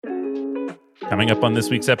Coming up on this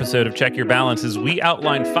week's episode of Check Your Balances, we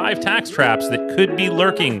outline 5 tax traps that could be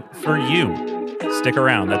lurking for you. Stick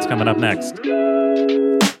around, that's coming up next. Check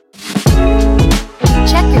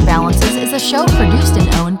Your Balances is a show produced and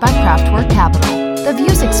owned by Craftwork Capital. The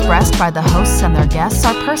views expressed by the hosts and their guests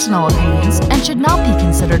are personal opinions and should not be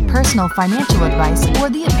considered personal financial advice or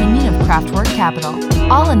the opinion of Craftwork Capital.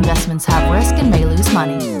 All investments have risk and may lose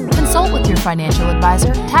money. Consult with your financial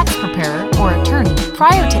advisor, tax preparer, or attorney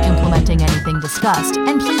prior to implementing anything discussed,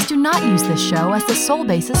 and please do not use this show as the sole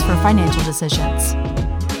basis for financial decisions.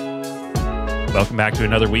 Welcome back to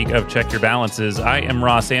another week of Check Your Balances. I am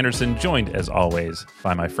Ross Anderson, joined as always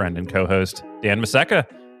by my friend and co-host, Dan Maseka.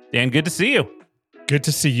 Dan, good to see you. Good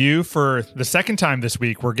to see you for the second time this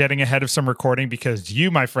week. We're getting ahead of some recording because you,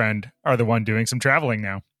 my friend, are the one doing some traveling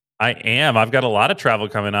now. I am. I've got a lot of travel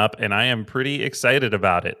coming up, and I am pretty excited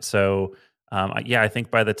about it. So, I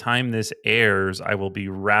think by the time this airs, I will be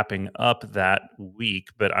wrapping up that week,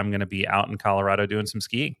 but I'm going to be out in Colorado doing some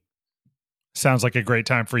skiing. Sounds like a great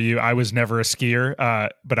time for you. I was never a skier,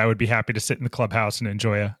 but I would be happy to sit in the clubhouse and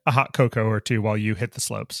enjoy a hot cocoa or two while you hit the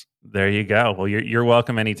slopes. There you go. Well, you're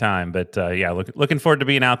welcome anytime. But looking forward to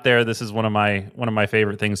being out there. This is one of my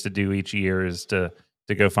favorite things to do each year is to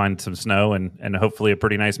go find some snow and hopefully a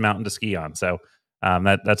pretty nice mountain to ski on. So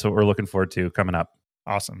that's what we're looking forward to coming up.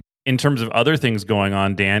 Awesome. In terms of other things going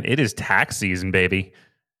on, Dan, it is tax season, baby.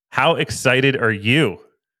 How excited are you?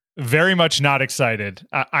 Very much not excited.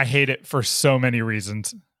 I hate it for so many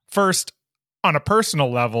reasons. First, on a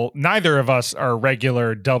personal level, neither of us are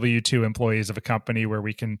regular W-2 employees of a company where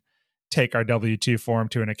we can take our W-2 form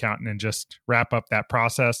to an accountant and just wrap up that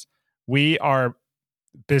process. We are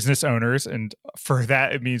business owners, and for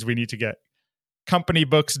that, it means we need to get company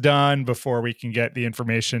books done before we can get the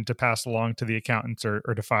information to pass along to the accountants or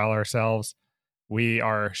to file ourselves. We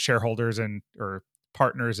are shareholders or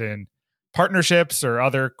partners in partnerships or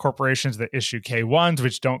other corporations that issue K-1s,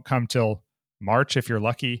 which don't come till March if you're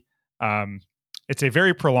lucky. It's a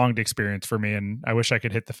very prolonged experience for me, and I wish I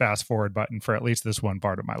could hit the fast forward button for at least this one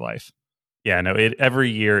part of my life. Yeah, no, every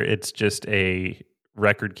year it's just a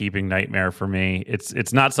record-keeping nightmare for me.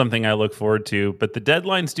 It's not something I look forward to, but the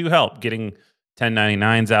deadlines do help, getting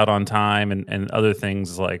 1099s out on time and other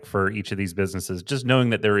things like for each of these businesses. Just knowing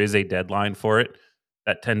that there is a deadline for it,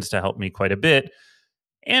 that tends to help me quite a bit.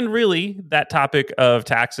 And really, that topic of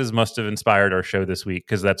taxes must have inspired our show this week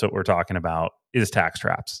because that's what we're talking about is tax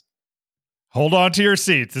traps. Hold on to your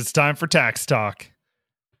seats. It's time for tax talk.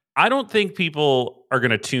 I don't think people are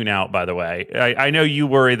going to tune out, by the way. I know you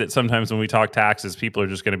worry that sometimes when we talk taxes, people are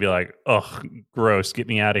just going to be like, ugh, gross, get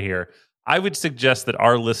me out of here. I would suggest that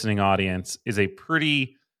our listening audience is a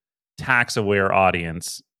pretty tax-aware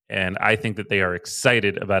audience, and I think that they are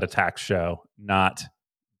excited about a tax show, not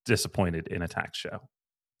disappointed in a tax show.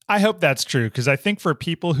 I hope that's true, because I think for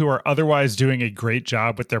people who are otherwise doing a great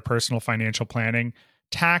job with their personal financial planning,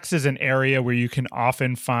 tax is an area where you can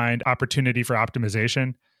often find opportunity for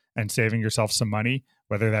optimization and saving yourself some money,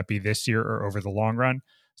 whether that be this year or over the long run.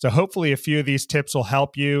 So hopefully a few of these tips will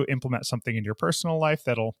help you implement something in your personal life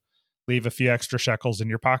that'll leave a few extra shekels in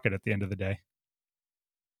your pocket at the end of the day.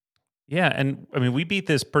 Yeah, and I mean, we beat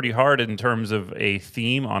this pretty hard in terms of a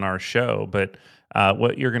theme on our show, but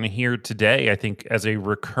what you're going to hear today, I think, as a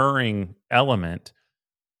recurring element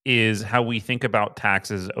is how we think about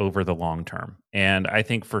taxes over the long term. And I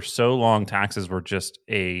think for so long, taxes were just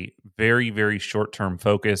a very, very short-term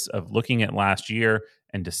focus of looking at last year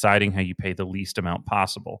and deciding how you pay the least amount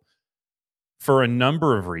possible. For a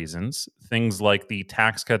number of reasons, things like the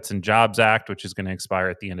Tax Cuts and Jobs Act, which is going to expire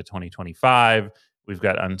at the end of 2025, we've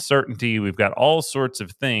got uncertainty, we've got all sorts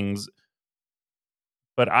of things.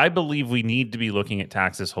 But I believe we need to be looking at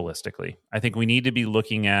taxes holistically. I think we need to be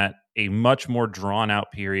looking at a much more drawn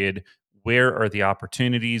out period. Where are the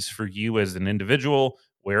opportunities for you as an individual?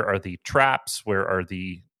 Where are the traps? Where are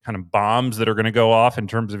the kind of bombs that are going to go off in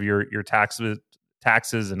terms of your taxes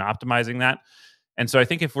and optimizing that? And so I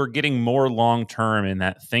think if we're getting more long-term in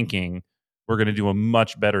that thinking, we're going to do a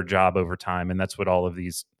much better job over time. And that's what all of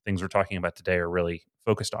these things we're talking about today are really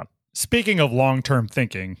focused on. Speaking of long-term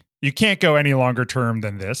thinking, you can't go any longer term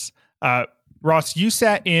than this. Ross, you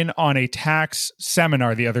sat in on a tax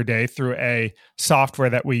seminar the other day through a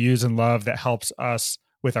software that we use and love that helps us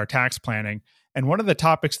with our tax planning. And one of the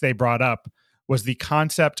topics they brought up was the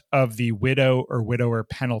concept of the widow or widower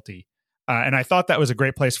penalty. And I thought that was a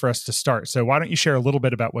great place for us to start. So why don't you share a little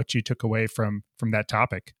bit about what you took away from that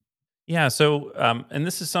topic? Yeah. So, and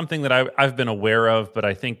this is something that I've been aware of, but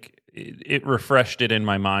I think it refreshed it in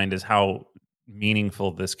my mind is how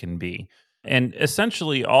meaningful this can be. And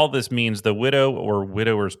essentially all this means the widow or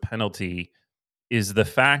widower's penalty is the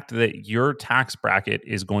fact that your tax bracket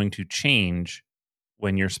is going to change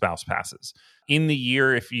when your spouse passes. In the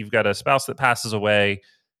year, if you've got a spouse that passes away,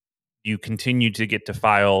 you continue to get to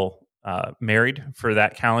file married for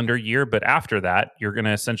that calendar year. But after that, you're going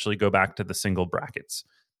to essentially go back to the single brackets.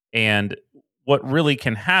 And what really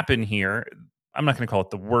can happen here, I'm not going to call it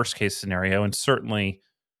the worst case scenario, and certainly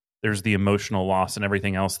there's the emotional loss and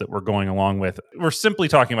everything else that we're going along with. We're simply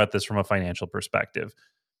talking about this from a financial perspective.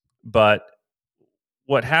 But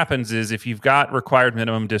what happens is if you've got required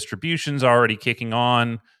minimum distributions already kicking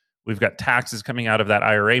on, we've got taxes coming out of that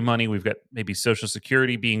IRA money, we've got maybe Social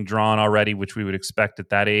Security being drawn already, which we would expect at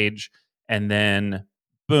that age. And then,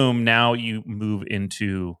 boom, now you move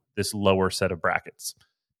into this lower set of brackets.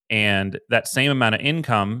 And that same amount of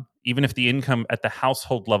income, even if the income at the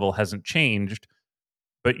household level hasn't changed,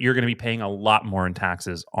 but you're going to be paying a lot more in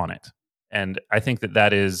taxes on it. And I think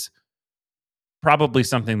that is probably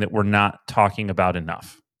something that we're not talking about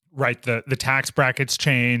enough. Right. The tax brackets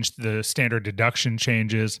change, the standard deduction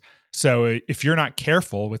changes. So if you're not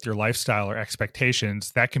careful with your lifestyle or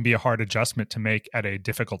expectations, that can be a hard adjustment to make at a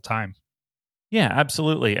difficult time. Yeah,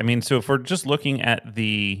 absolutely. I mean, so if we're just looking at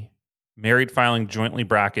the married filing jointly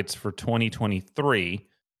brackets for 2023,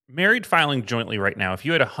 married filing jointly right now, if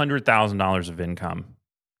you had $100,000 of income,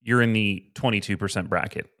 you're in the 22%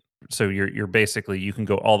 bracket. So you're basically, you can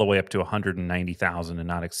go all the way up to 190,000 and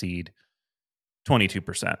not exceed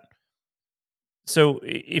 22%. So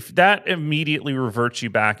if that immediately reverts you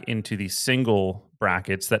back into the single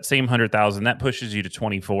brackets, that same 100,000, that pushes you to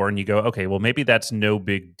 24, and you go, okay, well, maybe that's no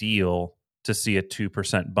big deal to see a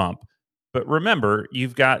 2% bump. But remember,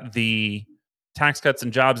 you've got the Tax Cuts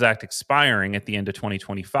and Jobs Act expiring at the end of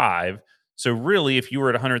 2025. So really, if you were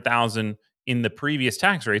at 100,000 in the previous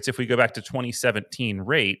tax rates, if we go back to 2017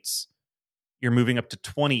 rates, you're moving up to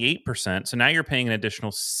 28%. So now you're paying an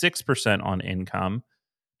additional 6% on income.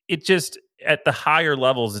 It just, at the higher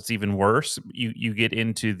levels, it's even worse. You get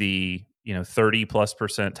into the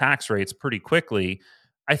 30+% tax rates pretty quickly.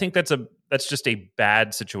 I think that's just a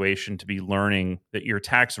bad situation to be learning that your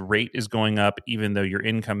tax rate is going up, even though your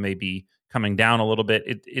income may be coming down a little bit.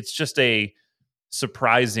 It's just a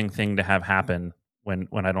surprising thing to have happen when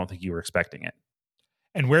I don't think you were expecting it.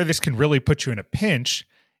 And where this can really put you in a pinch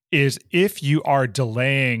is if you are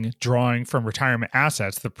delaying drawing from retirement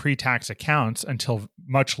assets, the pre-tax accounts, until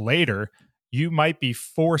much later, you might be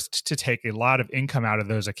forced to take a lot of income out of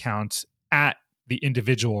those accounts at the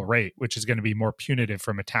individual rate, which is going to be more punitive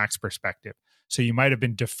from a tax perspective. So you might have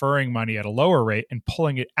been deferring money at a lower rate and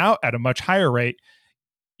pulling it out at a much higher rate.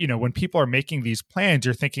 When people are making these plans,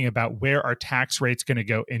 you're thinking about where are tax rates going to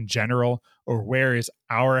go in general, or where is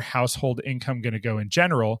our household income going to go in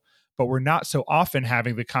general. But we're not so often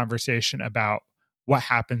having the conversation about what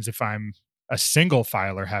happens if I'm a single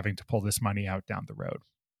filer having to pull this money out down the road.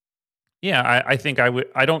 Yeah, I think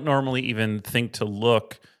I don't normally even think to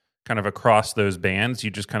look kind of across those bands. You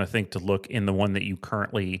just kind of think to look in the one that you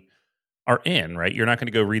currently are in, right? You're not going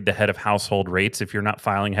to go read the head of household rates if you're not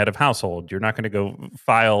filing head of household. You're not going to go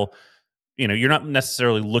file, you're not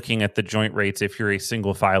necessarily looking at the joint rates if you're a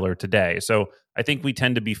single filer today. So I think we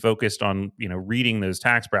tend to be focused on, reading those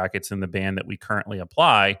tax brackets in the band that we currently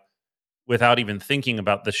apply without even thinking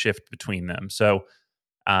about the shift between them. So,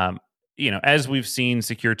 as we've seen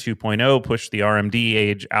Secure 2.0 push the RMD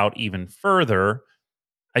age out even further,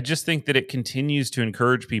 I just think that it continues to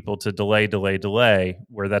encourage people to delay,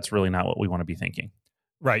 where that's really not what we want to be thinking.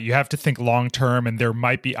 Right. You have to think long term, and there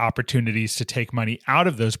might be opportunities to take money out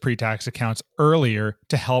of those pre-tax accounts earlier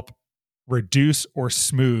to help reduce or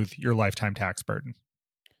smooth your lifetime tax burden.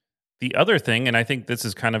 The other thing, and I think this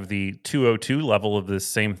is kind of the 202 level of this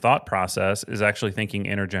same thought process, is actually thinking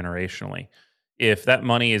intergenerationally. If that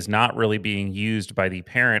money is not really being used by the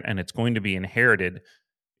parent and it's going to be inherited,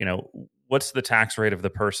 what's the tax rate of the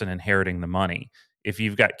person inheriting the money? If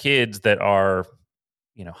you've got kids that are,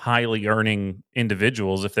 highly earning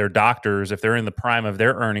individuals, if they're doctors, if they're in the prime of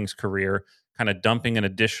their earnings career, kind of dumping an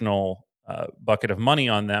additional bucket of money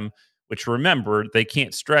on them, which, remember, they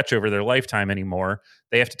can't stretch over their lifetime anymore.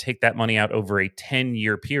 They have to take that money out over a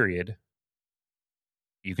 10-year period.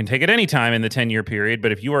 You can take it any time in the 10-year period,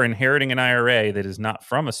 but if you are inheriting an IRA that is not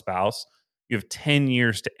from a spouse, you have 10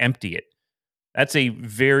 years to empty it. That's a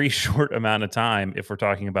very short amount of time if we're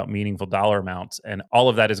talking about meaningful dollar amounts, and all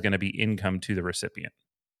of that is going to be income to the recipient.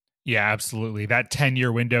 Yeah, absolutely. That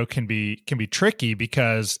 10-year window can be tricky,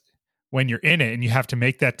 because when you're in it and you have to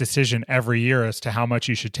make that decision every year as to how much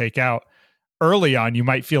you should take out, early on, you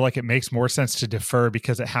might feel like it makes more sense to defer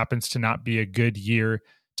because it happens to not be a good year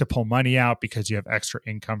to pull money out because you have extra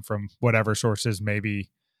income from whatever sources,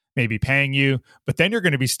 maybe maybe paying you, but then you're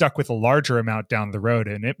going to be stuck with a larger amount down the road,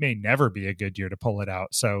 and it may never be a good year to pull it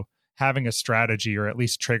out. So having a strategy, or at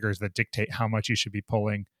least triggers that dictate how much you should be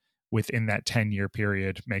pulling within that 10-year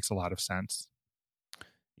period, makes a lot of sense.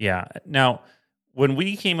 Yeah. Now, when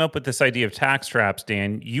we came up with this idea of tax traps,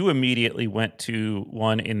 Dan, you immediately went to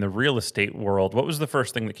one in the real estate world. What was the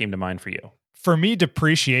first thing that came to mind for you? For me,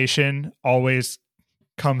 depreciation always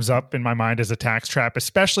comes up in my mind as a tax trap,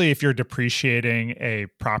 especially if you're depreciating a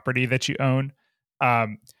property that you own.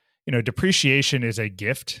 Depreciation is a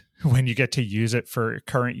gift when you get to use it for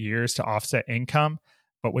current years to offset income.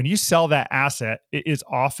 But when you sell that asset, it is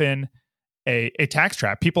often a tax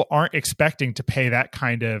trap. People aren't expecting to pay that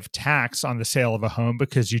kind of tax on the sale of a home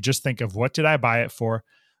because you just think of, what did I buy it for?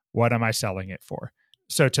 What am I selling it for?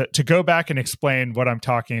 So to go back and explain what I'm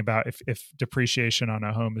talking about, if depreciation on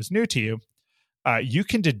a home is new to you, you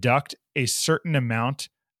can deduct a certain amount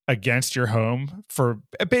against your home for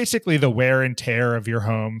basically the wear and tear of your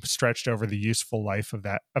home stretched over the useful life of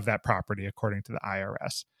that property, according to the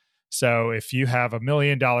IRS. So if you have $1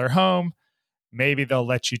 million home, maybe they'll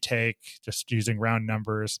let you take, just using round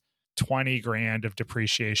numbers, 20 grand of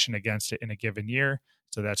depreciation against it in a given year.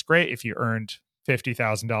 So that's great. If you earned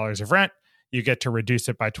 $50,000 of rent, you get to reduce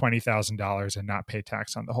it by $20,000 and not pay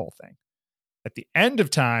tax on the whole thing. At the end of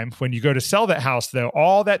time, when you go to sell that house, though,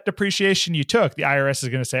 all that depreciation you took, the IRS is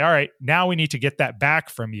going to say, all right, now we need to get that back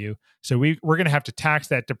from you. So we're going to have to tax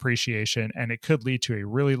that depreciation, and it could lead to a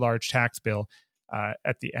really large tax bill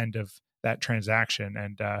at the end of that transaction.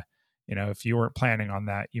 And if you weren't planning on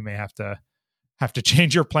that, you may have to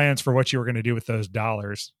change your plans for what you were going to do with those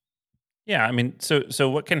dollars. Yeah, I mean, so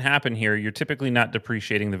what can happen here? You're typically not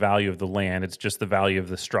depreciating the value of the land; it's just the value of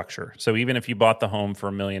the structure. So even if you bought the home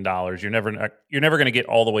for $1 million, you're never going to get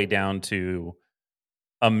all the way down to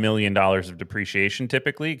 $1 million of depreciation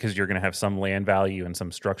typically, because you're going to have some land value and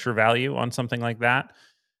some structure value on something like that.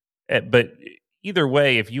 But either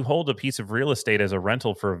way, if you hold a piece of real estate as a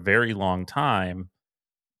rental for a very long time,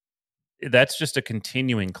 that's just a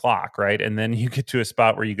continuing clock, right? And then you get to a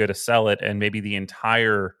spot where you go to sell it, and maybe the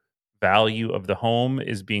entire value of the home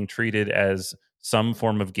is being treated as some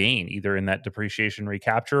form of gain, either in that depreciation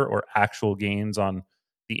recapture or actual gains on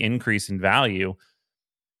the increase in value.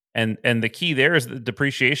 And the key there is that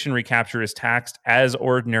depreciation recapture is taxed as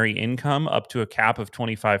ordinary income up to a cap of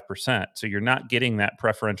 25%. So you're not getting that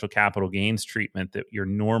preferential capital gains treatment that you're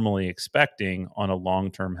normally expecting on a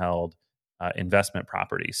long-term held investment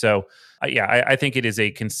property. So I think it is a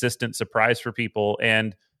consistent surprise for people.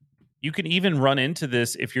 And you can even run into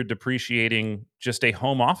this if you're depreciating just a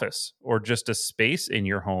home office or just a space in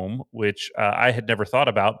your home, which I had never thought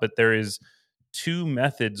about. But there is two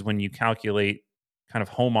methods when you calculate kind of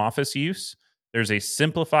home office use. There's a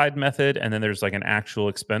simplified method, and then there's like an actual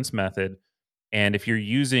expense method. And if you're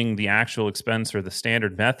using the actual expense or the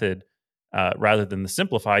standard method rather than the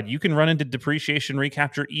simplified, you can run into depreciation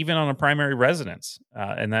recapture even on a primary residence.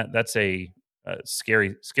 And that's a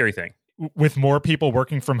scary thing. With more people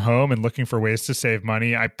working from home and looking for ways to save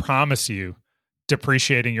money, I promise you,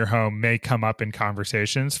 depreciating your home may come up in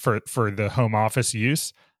conversations for the home office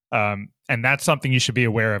use. And that's something you should be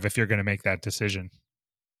aware of if you're going to make that decision.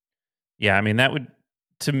 Yeah, I mean, that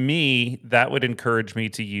would encourage me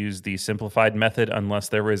to use the simplified method unless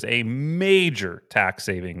there was a major tax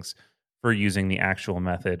savings for using the actual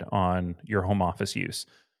method on your home office use.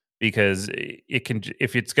 Because it can,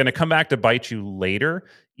 if it's going to come back to bite you later,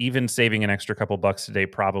 even saving an extra couple bucks today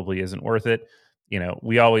probably isn't worth it.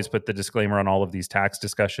 We always put the disclaimer on all of these tax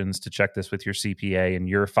discussions to check this with your CPA and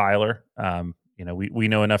your filer. We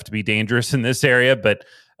know enough to be dangerous in this area, but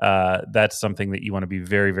that's something that you want to be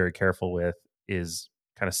very, very careful with, is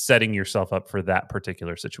kind of setting yourself up for that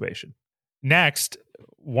particular situation. Next,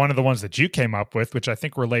 one of the ones that you came up with, which I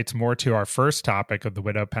think relates more to our first topic of the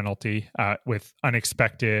widow penalty, with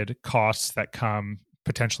unexpected costs that come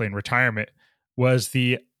potentially in retirement, was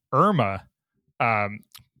the IRMA.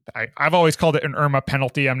 I've always called it an IRMA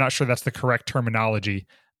penalty. I'm not sure that's the correct terminology.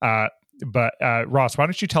 But Ross, why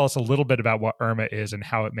don't you tell us a little bit about what IRMA is and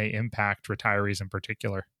how it may impact retirees in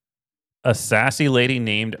particular? A sassy lady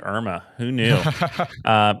named Irma. Who knew?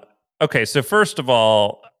 Okay, so first of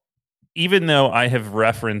all, even though I have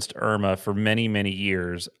referenced IRMA for many, many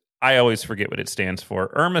years, I always forget what it stands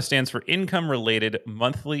for. IRMA stands for Income-Related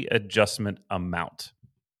Monthly Adjustment Amount.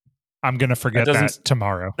 I'm going to forget that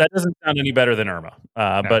tomorrow. That doesn't sound any better than IRMA.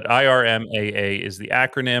 No. But IRMAA is the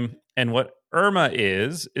acronym. And what IRMA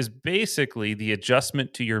is basically the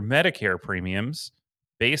adjustment to your Medicare premiums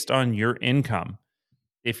based on your income.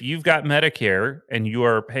 If you've got Medicare and you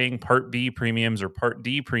are paying Part B premiums or Part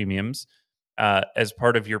D premiums, as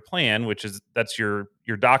part of your plan, that's your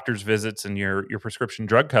doctor's visits and your prescription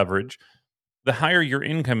drug coverage, the higher your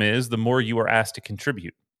income is, the more you are asked to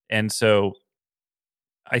contribute. And so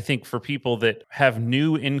I think for people that have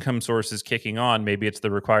new income sources kicking on, maybe it's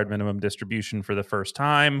the required minimum distribution for the first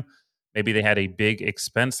time. Maybe they had a big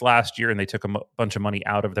expense last year and they took a bunch of money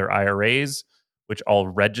out of their IRAs, which all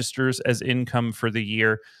registers as income for the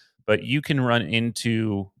year. But you can run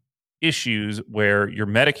into issues where your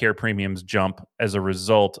Medicare premiums jump as a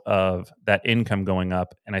result of that income going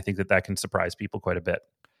up. And I think that can surprise people quite a bit.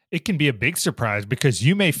 It can be a big surprise because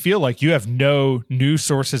you may feel like you have no new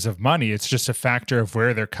sources of money. It's just a factor of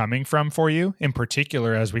where they're coming from for you, in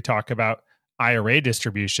particular, as we talk about IRA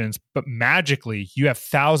distributions. But magically, you have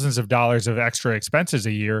thousands of dollars of extra expenses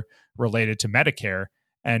a year related to Medicare.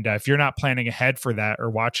 And if you're not planning ahead for that or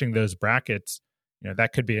watching those brackets,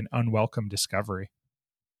 that could be an unwelcome discovery.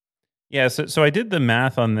 Yeah, so I did the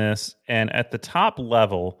math on this, and at the top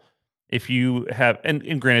level, if you have,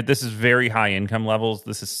 and granted, this is very high income levels.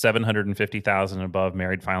 This is $750,000 and above,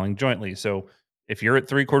 married filing jointly. So if you're at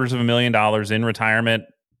 $750,000 in retirement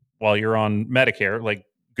while you're on Medicare, like,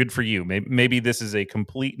 good for you. Maybe this is a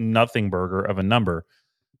complete nothing burger of a number,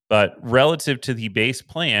 but relative to the base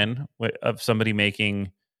plan of somebody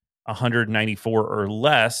making 194 or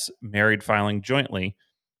less, married filing jointly,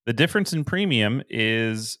 the difference in premium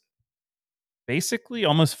is basically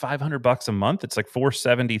almost $500 a month. It's like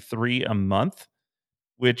 $473 a month,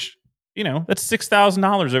 which, that's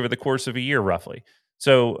 $6,000 over the course of a year, roughly.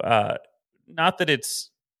 So, not that it's,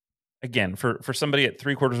 again, for somebody at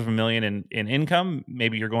 $750,000 in income,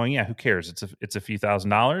 maybe you're going, yeah, who cares? It's a few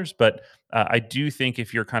 $1,000s. But I do think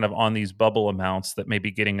if you're kind of on these bubble amounts, that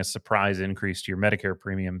maybe getting a surprise increase to your Medicare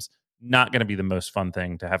premiums, not going to be the most fun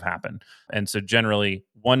thing to have happen. And so generally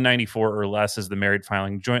 194 or less is the married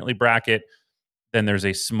filing jointly bracket. Then there's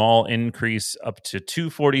a small increase up to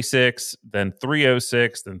 246, then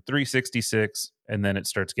 306, then 366, and then it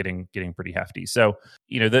starts getting pretty hefty. So,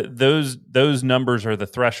 those numbers are the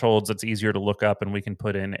thresholds. It's easier to look up, and we can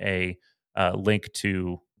put in a link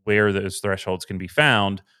to where those thresholds can be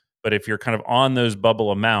found. But if you're kind of on those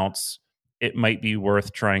bubble amounts, it might be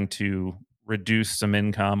worth trying to reduce some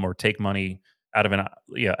income or take money out of an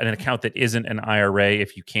account that isn't an IRA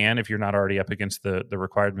if you're not already up against the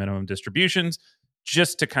required minimum distributions,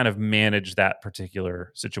 just to kind of manage that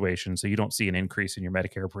particular situation so you don't see an increase in your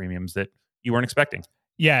Medicare premiums that you weren't expecting.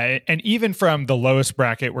 Yeah, and even from the lowest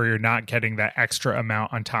bracket where you're not getting that extra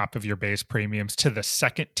amount on top of your base premiums to the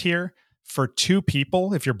second tier, for two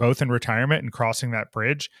people, if you're both in retirement and crossing that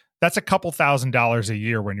bridge, that's a couple $1,000s a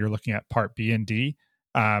year when you're looking at Part B and D.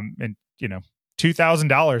 And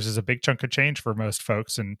 $2,000 is a big chunk of change for most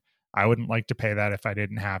folks, and I wouldn't like to pay that if I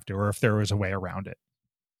didn't have to, or if there was a way around it.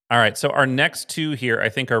 All right, so our next two here I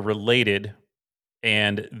think are related,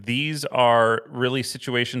 and these are really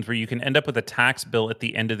situations where you can end up with a tax bill at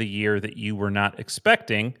the end of the year that you were not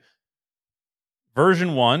expecting.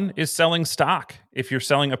 Version 1 is selling stock. If you're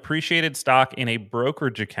selling appreciated stock in a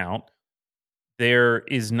brokerage account, there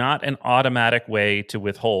is not an automatic way to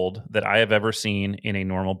withhold that I have ever seen in a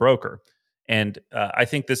normal broker. And I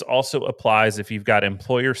think this also applies if you've got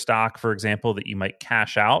employer stock, for example, that you might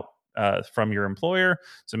cash out from your employer.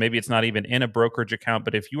 So maybe it's not even in a brokerage account,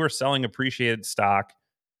 but if you are selling appreciated stock,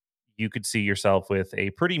 you could see yourself with a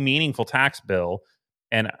pretty meaningful tax bill.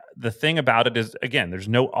 And the thing about it is, again, there's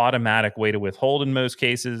no automatic way to withhold in most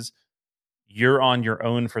cases. You're on your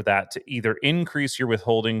own for that to either increase your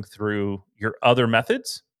withholding through your other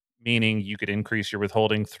methods, meaning you could increase your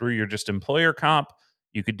withholding through your just employer comp.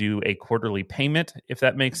 You could do a quarterly payment, if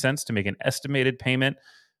that makes sense, to make an estimated payment.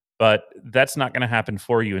 But that's not going to happen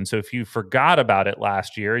for you. And so if you forgot about it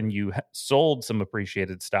last year and you sold some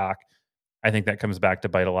appreciated stock, I think that comes back to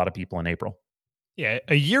bite a lot of people in April. Yeah,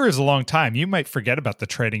 a year is a long time. You might forget about the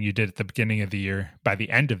trading you did at the beginning of the year by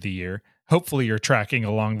the end of the year. Hopefully you're tracking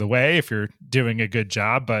along the way if you're doing a good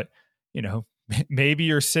job. But, maybe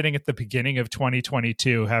you're sitting at the beginning of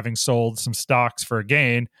 2022 having sold some stocks for a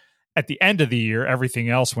gain. At the end of the year, everything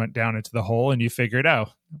else went down into the hole and you figured,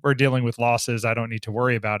 we're dealing with losses. I don't need to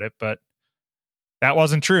worry about it. But that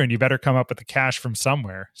wasn't true. And you better come up with the cash from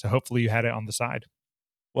somewhere. So hopefully you had it on the side.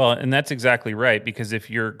 Well, and that's exactly right. Because if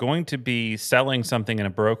you're going to be selling something in a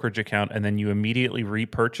brokerage account and then you immediately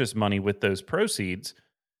repurchase money with those proceeds,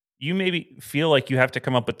 you maybe feel like you have to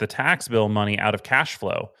come up with the tax bill money out of cash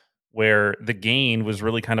flow, where the gain was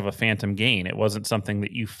really kind of a phantom gain. It wasn't something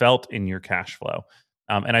that you felt in your cash flow.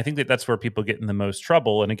 And I think that's where people get in the most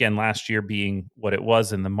trouble. And again, last year being what it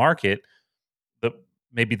was in the market,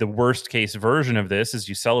 maybe the worst case version of this is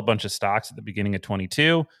you sell a bunch of stocks at the beginning of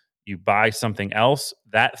 22, you buy something else,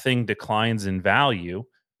 that thing declines in value,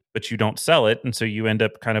 but you don't sell it. And so you end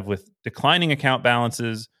up kind of with declining account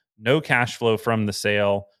balances, no cash flow from the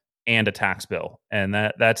sale, and a tax bill. And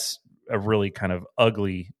that's a really kind of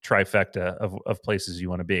ugly trifecta of places you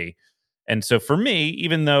want to be. And so for me,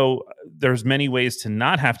 even though there's many ways to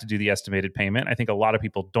not have to do the estimated payment, I think a lot of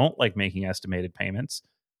people don't like making estimated payments.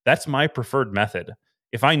 That's my preferred method.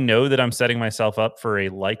 If I know that I'm setting myself up for a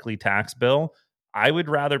likely tax bill, I would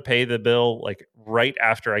rather pay the bill like right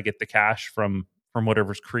after I get the cash from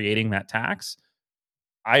whatever's creating that tax.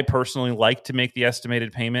 I personally like to make the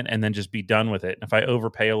estimated payment and then just be done with it. And if I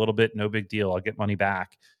overpay a little bit, no big deal. I'll get money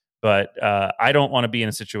back. But I don't want to be in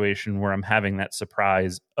a situation where I'm having that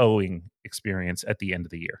surprise owing experience at the end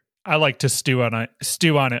of the year. I like to stew on it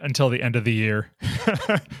until the end of the year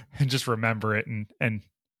and just remember it and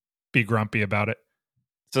be grumpy about it.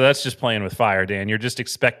 So that's just playing with fire, Dan. You're just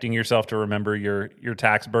expecting yourself to remember your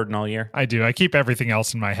tax burden all year? I do. I keep everything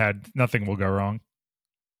else in my head. Nothing will go wrong.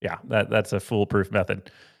 Yeah, that's a foolproof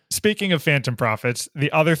method. Speaking of phantom profits,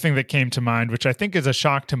 the other thing that came to mind, which I think is a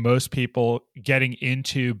shock to most people getting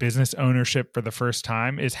into business ownership for the first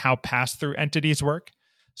time, is how pass-through entities work.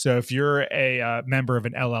 So if you're a member of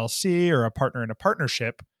an LLC or a partner in a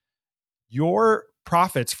partnership, your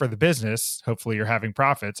profits for the business, hopefully you're having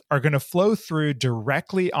profits, are going to flow through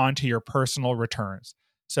directly onto your personal returns.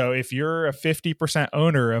 So if you're a 50%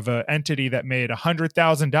 owner of an entity that made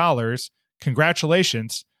 $100,000,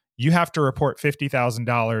 congratulations. You have to report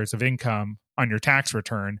 $50,000 of income on your tax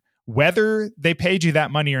return, whether they paid you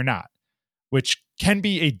that money or not, which can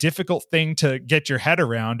be a difficult thing to get your head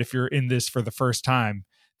around if you're in this for the first time,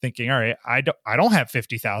 thinking, all right, I don't have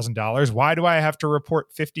 $50,000. Why do I have to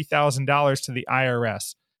report $50,000 to the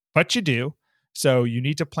IRS? But you do. So you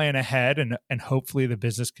need to plan ahead, and hopefully the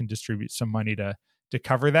business can distribute some money to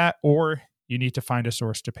cover that, or you need to find a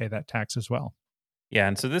source to pay that tax as well. Yeah,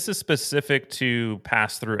 and so this is specific to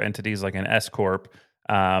pass-through entities like an S corp,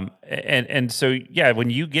 and so yeah, when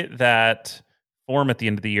you get that form at the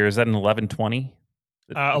end of the year, is that an 1120?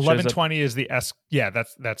 1120 is the S. Yeah,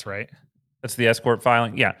 that's right. That's the S corp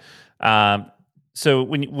filing. Yeah. So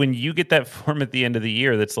when you get that form at the end of the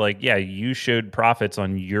year, that's like, yeah, you showed profits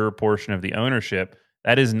on your portion of the ownership.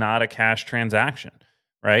 That is not a cash transaction,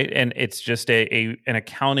 right? And it's just an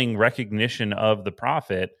accounting recognition of the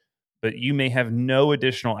profit, but you may have no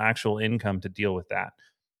additional actual income to deal with that.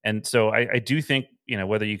 And so I do think,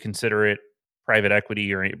 whether you consider it private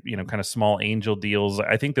equity or, kind of small angel deals,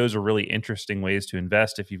 I think those are really interesting ways to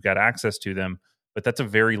invest if you've got access to them. But that's a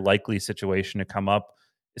very likely situation to come up,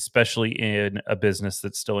 especially in a business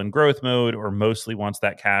that's still in growth mode or mostly wants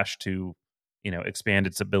that cash to, expand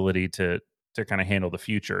its ability to kind of handle the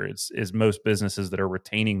future. It's most businesses that are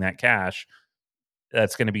retaining that cash,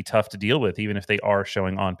 that's going to be tough to deal with. Even if they are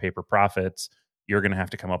showing on paper profits, you're going to have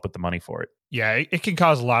to come up with the money for it. Yeah, it can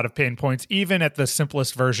cause a lot of pain points, even at the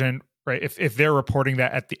simplest version, right? If they're reporting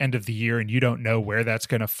that at the end of the year and you don't know where that's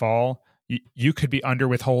going to fall, you could be under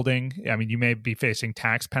withholding. I mean, you may be facing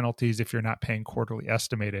tax penalties if you're not paying quarterly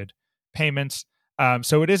estimated payments.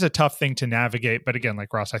 So it is a tough thing to navigate. But again,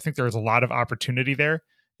 like Ross, I think there's a lot of opportunity there.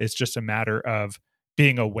 It's just a matter of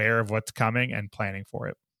being aware of what's coming and planning for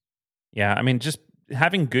it. Yeah, I mean, just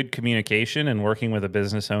having good communication and working with a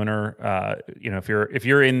business owner, if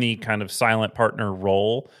you're in the kind of silent partner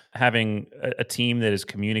role, having a team that is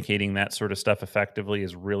communicating that sort of stuff effectively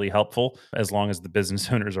is really helpful, as long as the business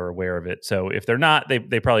owners are aware of it. So if they're not,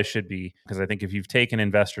 they probably should be, because I think if you've taken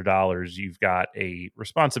investor dollars, you've got a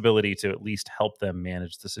responsibility to at least help them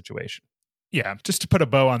manage the situation. Yeah, just to put a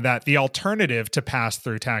bow on that, the alternative to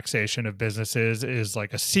pass-through taxation of businesses is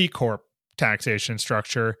like a C Corp taxation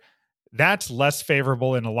structure. That's less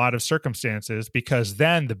favorable in a lot of circumstances, because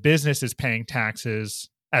then the business is paying taxes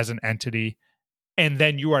as an entity, and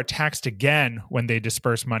then you are taxed again when they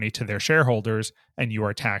disperse money to their shareholders, and you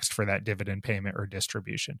are taxed for that dividend payment or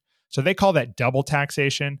distribution. So they call that double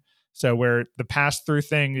taxation. So where the pass-through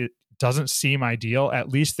thing, it doesn't seem ideal, at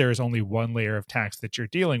least there's only one layer of tax that you're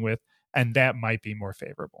dealing with, and that might be more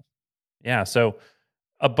favorable. Yeah, so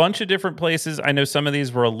a bunch of different places. I know some of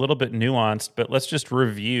these were a little bit nuanced, but let's just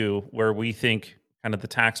review where we think kind of the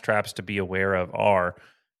tax traps to be aware of are.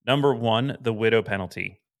 Number one, the widow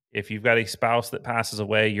penalty. If you've got a spouse that passes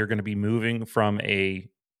away, you're going to be moving from a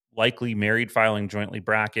likely married filing jointly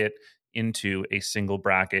bracket into a single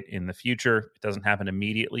bracket in the future. It doesn't happen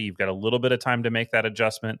immediately. You've got a little bit of time to make that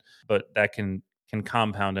adjustment, but that can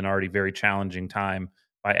compound an already very challenging time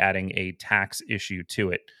by adding a tax issue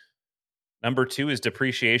to it. Number two is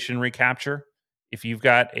depreciation recapture. If you've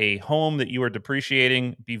got a home that you are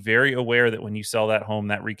depreciating, be very aware that when you sell that home,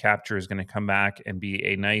 that recapture is going to come back and be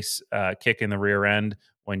a nice kick in the rear end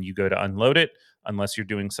when you go to unload it, unless you're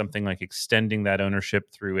doing something like extending that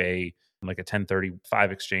ownership through a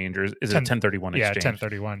 1035 exchange, or is it a 1031 exchange? Yeah,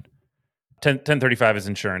 1031. 1035 is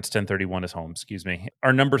insurance, 1031 is home, excuse me.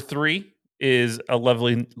 Our number 3 is a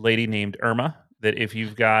lovely lady named Irma, that if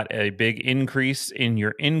you've got a big increase in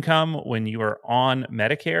your income when you are on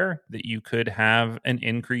Medicare, that you could have an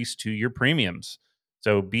increase to your premiums.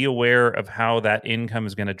 So be aware of how that income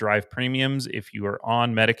is going to drive premiums if you are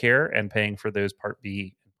on Medicare and paying for those Part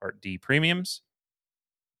B and Part D premiums.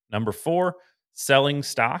 Number 4, selling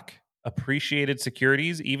stock, appreciated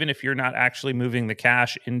securities, even if you're not actually moving the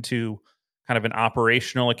cash into kind of an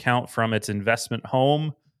operational account from its investment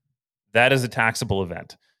home, that is a taxable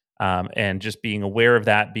event. And just being aware of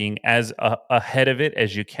that, being as ahead of it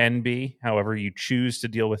as you can be, however you choose to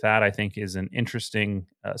deal with that, I think is an interesting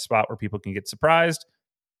spot where people can get surprised.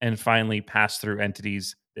 And finally, pass-through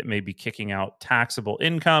entities that may be kicking out taxable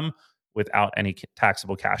income without any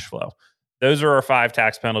taxable cash flow. Those are our 5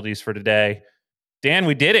 tax penalties for today. Dan,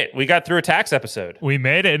 we did it. We got through a tax episode. We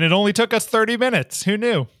made it, and it only took us 30 minutes. Who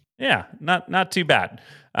knew? Yeah, not too bad.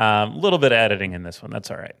 A little bit of editing in this one.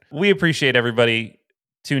 That's all right. We appreciate everybody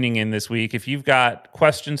tuning in this week. If you've got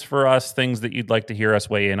questions for us, things that you'd like to hear us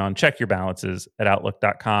weigh in on, check your balances at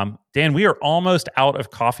outlook.com. Dan, we are almost out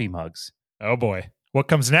of coffee mugs. Oh boy. What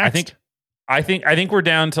comes next? I think we're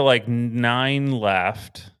down to like 9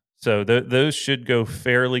 left. So those should go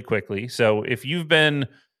fairly quickly. So if you've been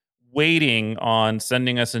waiting on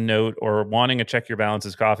sending us a note or wanting a Check Your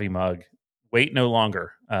Balances coffee mug, wait no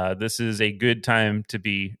longer. This is a good time to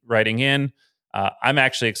be writing in. I'm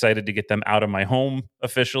actually excited to get them out of my home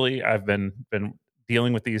officially. I've been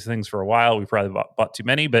dealing with these things for a while. We probably bought too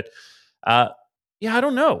many, but yeah, I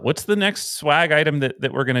don't know. What's the next swag item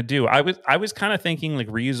that we're gonna do? I was kind of thinking like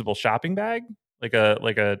reusable shopping bag, like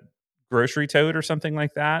a grocery tote or something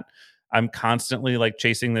like that. I'm constantly like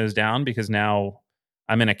chasing those down because now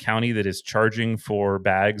I'm in a county that is charging for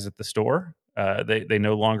bags at the store. They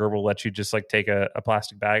no longer will let you just like take a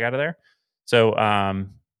plastic bag out of there. So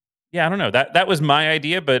yeah, I don't know. That was my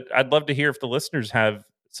idea, but I'd love to hear if the listeners have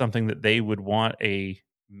something that they would want a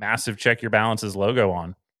massive Check Your Balances logo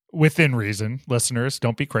on. Within reason, listeners,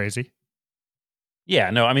 don't be crazy. Yeah,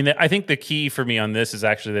 no, I mean, I think the key for me on this is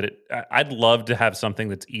actually that I'd love to have something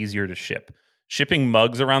that's easier to ship. Shipping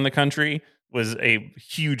mugs around the country was a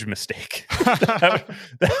huge mistake. that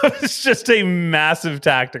was just a massive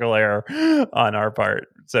tactical error on our part.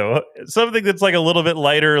 So something that's like a little bit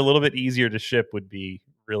lighter, a little bit easier to ship would be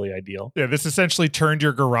really ideal. Yeah, this essentially turned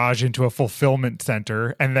your garage into a fulfillment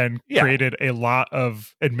center and then created a lot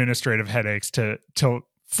of administrative headaches to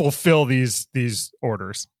fulfill these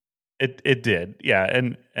orders. It did. Yeah.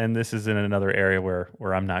 And this is in another area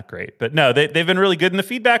where I'm not great. But no, they've been really good. And the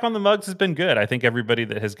feedback on the mugs has been good. I think everybody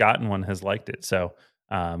that has gotten one has liked it. So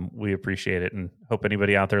we appreciate it and hope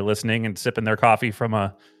anybody out there listening and sipping their coffee from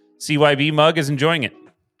a CYB mug is enjoying it.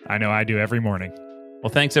 I know I do every morning. Well,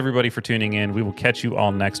 thanks everybody for tuning in. We will catch you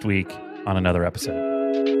all next week on another episode.